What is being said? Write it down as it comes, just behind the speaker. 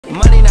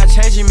Money not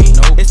changing me.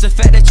 It's the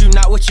fact that you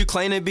not what you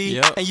claim to be.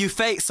 And you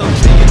fake, so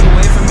please get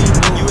away from me.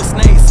 You a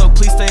snake, so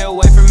please stay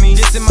away from me.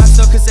 Dissing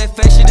myself cause that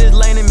fake shit is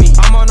laying me.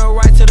 I'm on the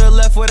right to the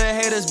left where the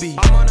haters be.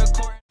 I'm on the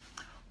court.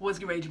 What's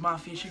good, Rage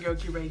Mafia? It's your girl,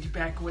 Kid Rage,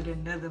 back with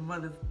another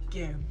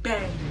motherfucking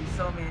banger.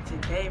 So, man,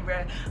 today,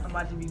 bruh, I'm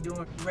about to be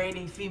doing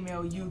rating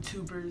female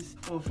YouTubers.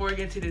 Well, before we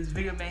get into this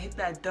video, man, hit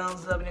that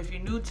thumbs up. And if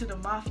you're new to the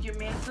Mafia,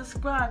 man,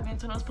 subscribe, man.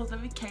 Turn on post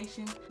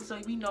notifications so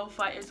you be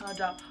notified every time I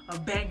drop a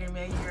banger,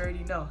 man. You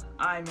already know.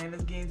 Alright, man,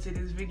 let's get into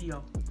this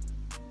video.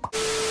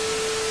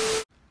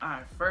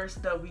 Alright,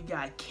 first up, we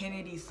got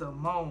Kennedy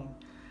Simone.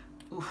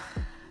 Oof.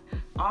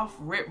 Off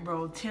rip,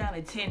 bro. 10 out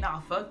of 10. Nah,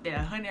 fuck that.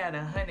 100 out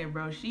of 100,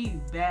 bro. She's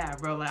bad,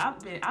 bro. Like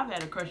I've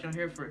had a crush on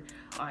her for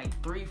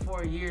like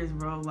 3-4 years,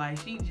 bro. Like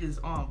she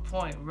just on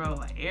point, bro.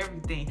 Like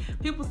everything.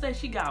 People say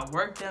she got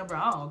work done, bro.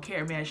 I don't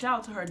care, man. Shout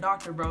out to her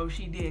doctor, bro.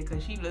 She did,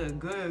 cause she looked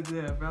good,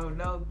 bro.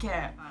 No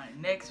cap. Alright,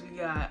 next we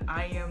got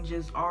I Am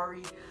Just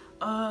Ari.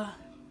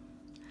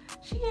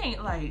 She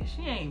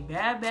ain't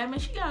bad, man.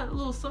 She got a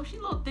little something. She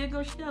a little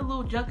thicker. She got a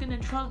little junk in the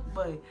trunk,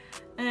 but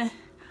I'm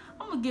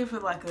gonna give her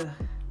like a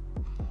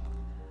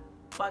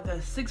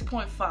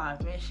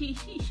 6.5, man. She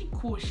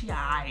cool. She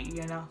alright,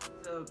 you know.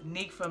 So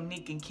Nick from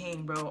Nick and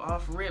King, bro.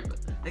 Off rip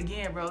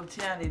again, bro.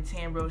 10 out of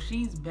 10, bro.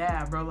 She's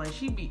bad, bro. Like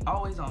she be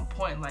always on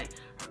point. Like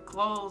her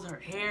clothes, her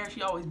hair,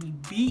 she always be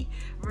beat,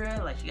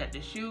 bro. Like she got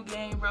the shoe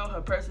game, bro. Her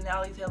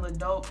personality's hella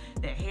dope.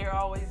 That hair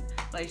always,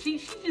 like she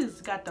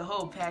just got the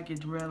whole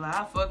package, bro. Like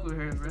I fuck with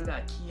her, bro.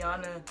 Got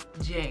Kiana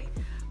J.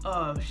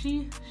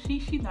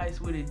 She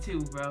nice with it too,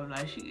 bro.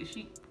 Like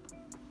she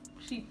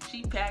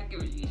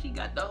packaged, she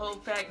got the whole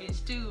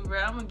package too, bro.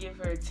 I'm gonna give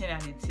her a 10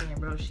 out of 10,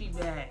 bro. She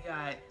bad.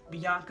 Got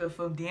Bianca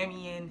from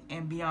Damien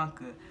and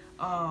Bianca.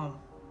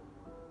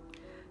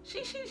 She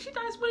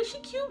nice with it.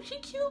 She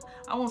cute.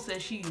 I won't say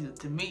she's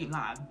to me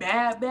not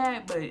bad,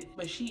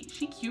 but she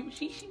cute.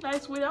 She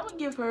nice with it. I'm gonna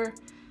give her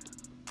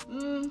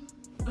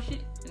but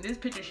she, in this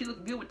picture, she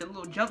look good with the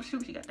little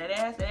jumpsuit. She got that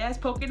ass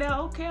poking out.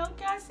 Okay,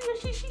 I see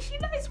her. She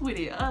nice with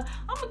it. I'm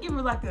gonna give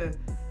her like a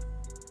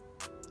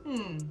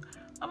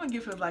I'm gonna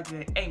give her like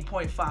an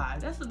 8.5.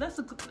 That's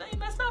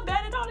not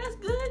bad at all. That's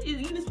good.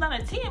 It's not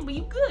a 10, but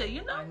you good,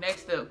 you know.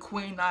 Next up,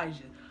 Queen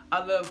Naija.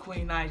 I love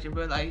Queen Naija,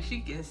 bro. Like she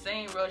can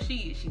sing, bro.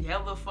 She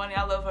hella funny.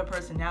 I love her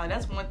personality.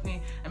 That's one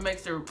thing that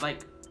makes her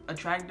like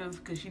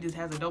attractive, because she just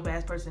has a dope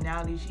ass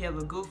personality. She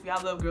hella goofy.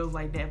 I love girls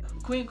like that.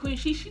 Queen,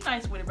 she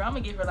nice with it, bro. I'm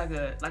gonna give her like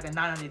a 9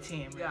 out of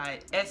 10. We got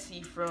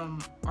Essie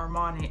from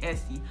Armand and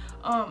Essie.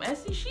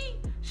 Essie,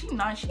 she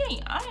nice.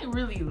 I ain't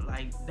really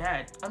like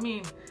that. I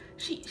mean,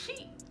 she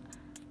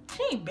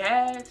ain't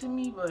bad to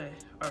me, but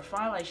or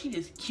fine. Like she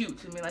just cute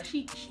to me. Like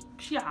she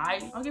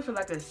alright. I'll give her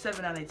like a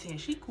 7 out of 10.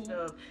 She cool.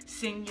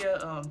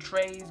 Senya,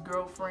 Trey's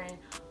girlfriend.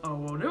 Oh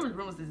well, there was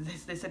rumors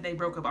that they said they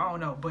broke up. I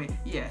don't know, but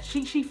yeah,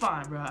 she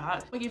fine, bro.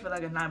 I'll give her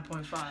like a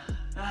 9.5.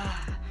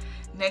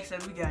 Next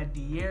up, we got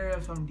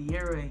De'Ara from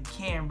De'Ara and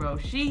Cam, bro.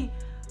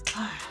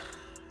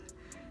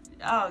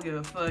 I don't give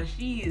a fuck.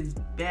 She is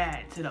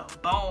bad to the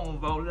bone,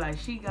 bro. Like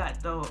she got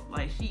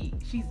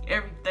she's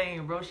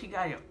everything, bro. She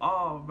got it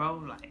all, bro.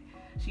 Like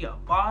she a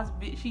boss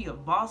bitch. She a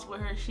boss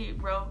with her shit,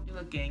 bro. She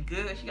looking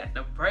good. She got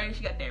the braids.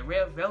 She got that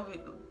red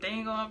velvet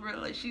thing on, bro.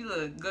 Like she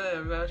look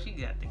good, bro. She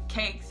got the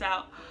cakes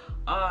out.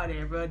 All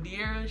that, bro.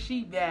 De'Ara,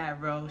 she bad,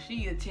 bro.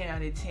 She a 10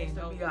 out of 10.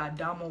 So we got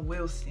Dama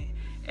Wilson.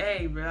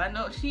 Hey, bro, I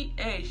know she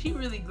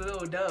really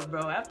glued up,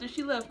 bro. After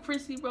she left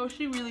Chrissy, bro,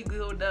 she really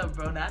glued up,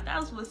 bro. Now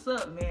that's what's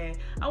up, man.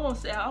 I won't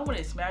say I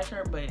wouldn't smash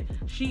her, but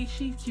she's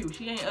cute.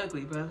 She ain't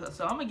ugly, bro.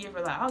 So I'm gonna give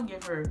her I'll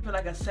give her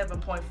like a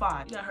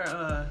 7.5. You got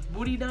her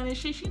booty done and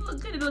shit. She look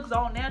good. It looks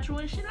all natural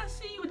and shit. I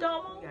see you,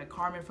 Dama. You got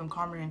Carmen from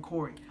Carmen and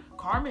Corey.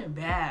 Carmen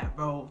bad,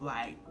 bro.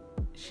 Like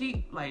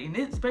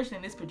especially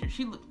in this picture,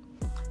 she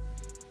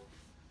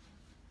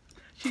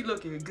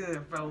looking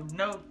good, bro.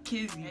 No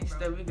kizzy. Next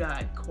up, we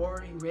got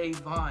Corey Ray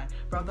Vaughn.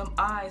 Bro, them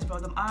eyes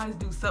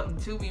do something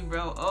to me,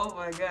 bro. Oh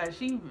my god,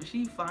 she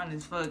fine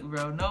as fuck,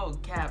 bro. No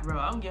cap, bro.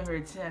 I'm giving her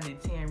a 10 out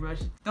of 10, bro.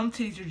 Them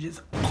titties are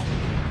just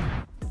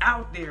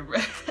out there, bro.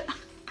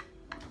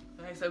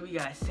 Next up, we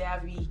got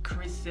Savvy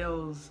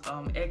Chrisel's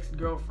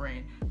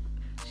ex-girlfriend.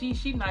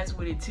 She nice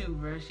with it too,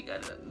 bro. She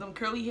got them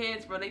curly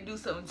heads, bro. They do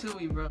something to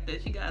me, bro.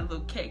 That she got a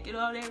little cake and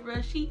all that, bro.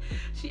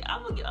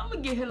 I'm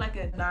gonna give her like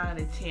a 9 out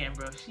of 10,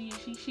 bro.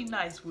 She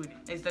nice with it.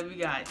 Next up, we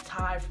got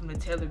Ty from the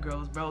Taylor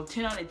Girls, bro.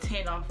 10 out of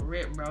 10 off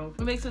rip, bro.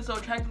 What makes her so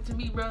attractive to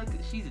me, bro? Cause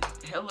she's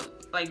hella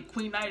like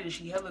Queen Naija.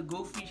 She hella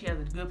goofy. She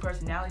has a good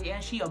personality,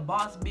 and she a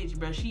boss bitch,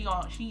 bro. She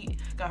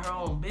got her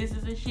own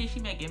business and shit. She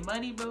making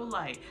money, bro.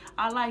 Like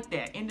I like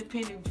that.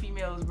 Independent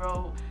females,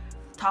 bro.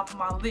 Top of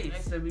my list.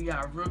 Next up, we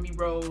got Ruby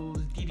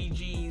Rose,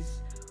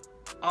 DDG's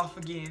off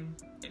again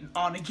and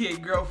on again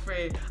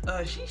girlfriend.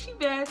 She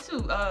bad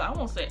too. I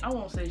won't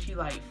say she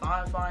like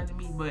fine to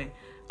me, but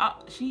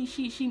she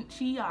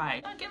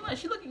alright. I can't lie,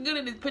 she looking good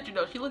in this picture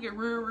though. She looking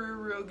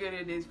real good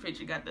in this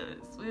picture. Got the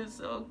Swiss,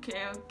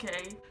 okay.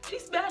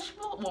 She's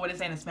smashable. Well,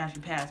 this ain't a smash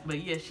and pass,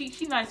 but yeah, she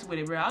nice with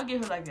it, bro. I'll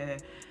give her like a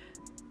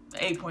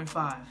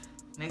 8.5.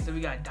 Next up,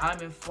 we got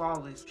Diamond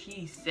Flawless.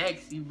 She's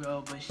sexy,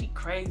 bro, but she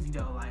crazy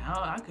though. Like,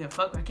 I couldn't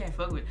fuck with. I can't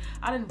fuck with.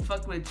 I didn't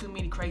fuck with too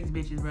many crazy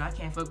bitches, bro. I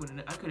can't fuck with.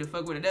 I couldn't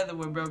fuck with another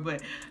one, bro.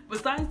 But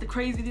besides the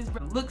craziness,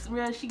 bro, looks,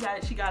 bro, she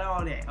got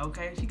all that.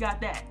 Okay, she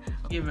got that.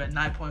 I'll give her a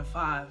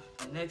 9.5.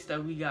 Next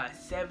up, we got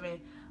 7.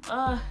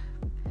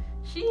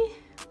 She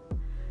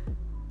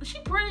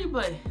pretty,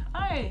 but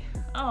I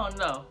don't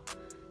know.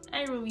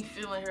 I ain't really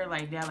feeling her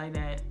like that. Like,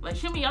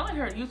 I like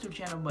her YouTube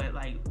channel, but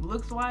like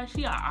looks wise,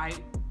 she alright.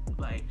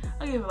 Like,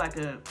 I'll give her like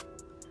a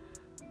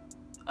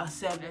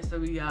 7. So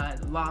we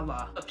got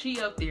Lala. She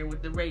up there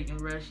with the rating,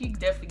 bro. She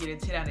definitely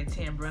get a 10 out of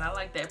 10, bro. And I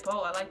like that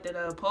pose. I like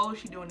that pose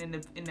she doing in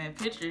that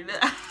picture.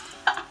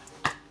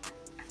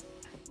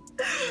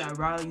 We got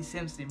Riley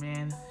Simpson,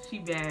 man. She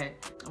bad.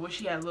 I wish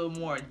she had a little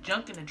more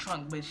junk in the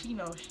trunk, but she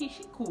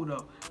cool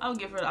though. I'll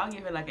give her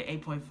like an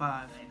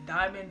 8.5.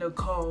 Diamond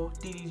Nicole,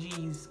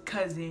 DDG's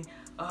cousin.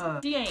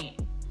 She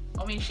ain't.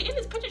 I mean, she in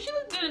this picture. She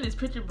looks good in this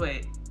picture,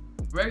 but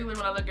regularly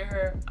when I look at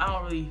her, I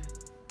don't really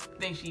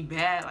think she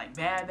bad, like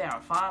bad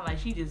or fine. Like,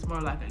 she just more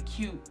like a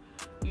cute,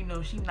 you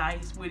know, she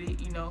nice with it,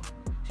 you know.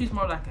 She's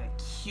more like a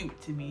cute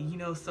to me, you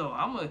know. So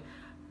I'll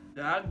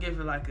give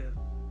her like a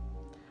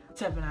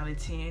 7 out of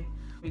 10.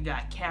 We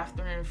got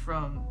Catherine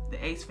from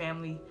the Ace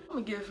family. I'm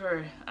gonna give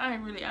her, I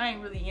ain't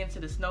really into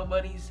the snow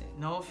buddies.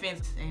 No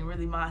offense, ain't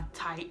really my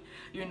type,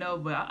 you know,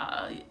 but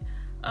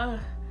I'll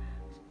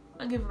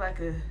give her like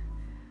a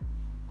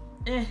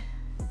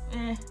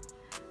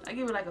I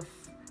give it like a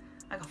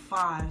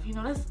 5. You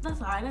know,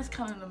 that's alright. That's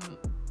kind of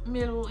the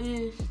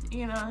middle-ish.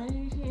 You know,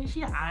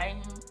 she alright.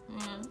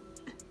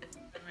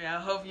 Man, I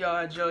hope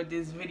y'all enjoyed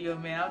this video,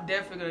 man. I'm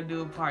definitely gonna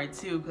do a part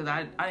 2 because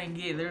I didn't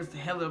get. There's a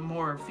hella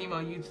more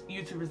female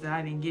YouTubers that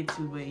I didn't get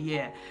to, but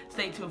yeah,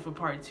 stay tuned for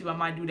part 2. I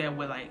might do that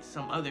with like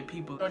some other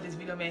people. Enjoyed this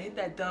video, man. Hit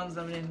that thumbs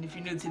up, and if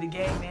you're new to the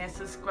game, man,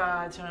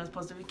 subscribe, turn on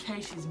post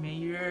notifications, man.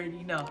 You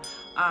already know.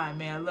 Alright,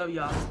 man. I love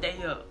y'all.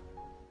 Stay up.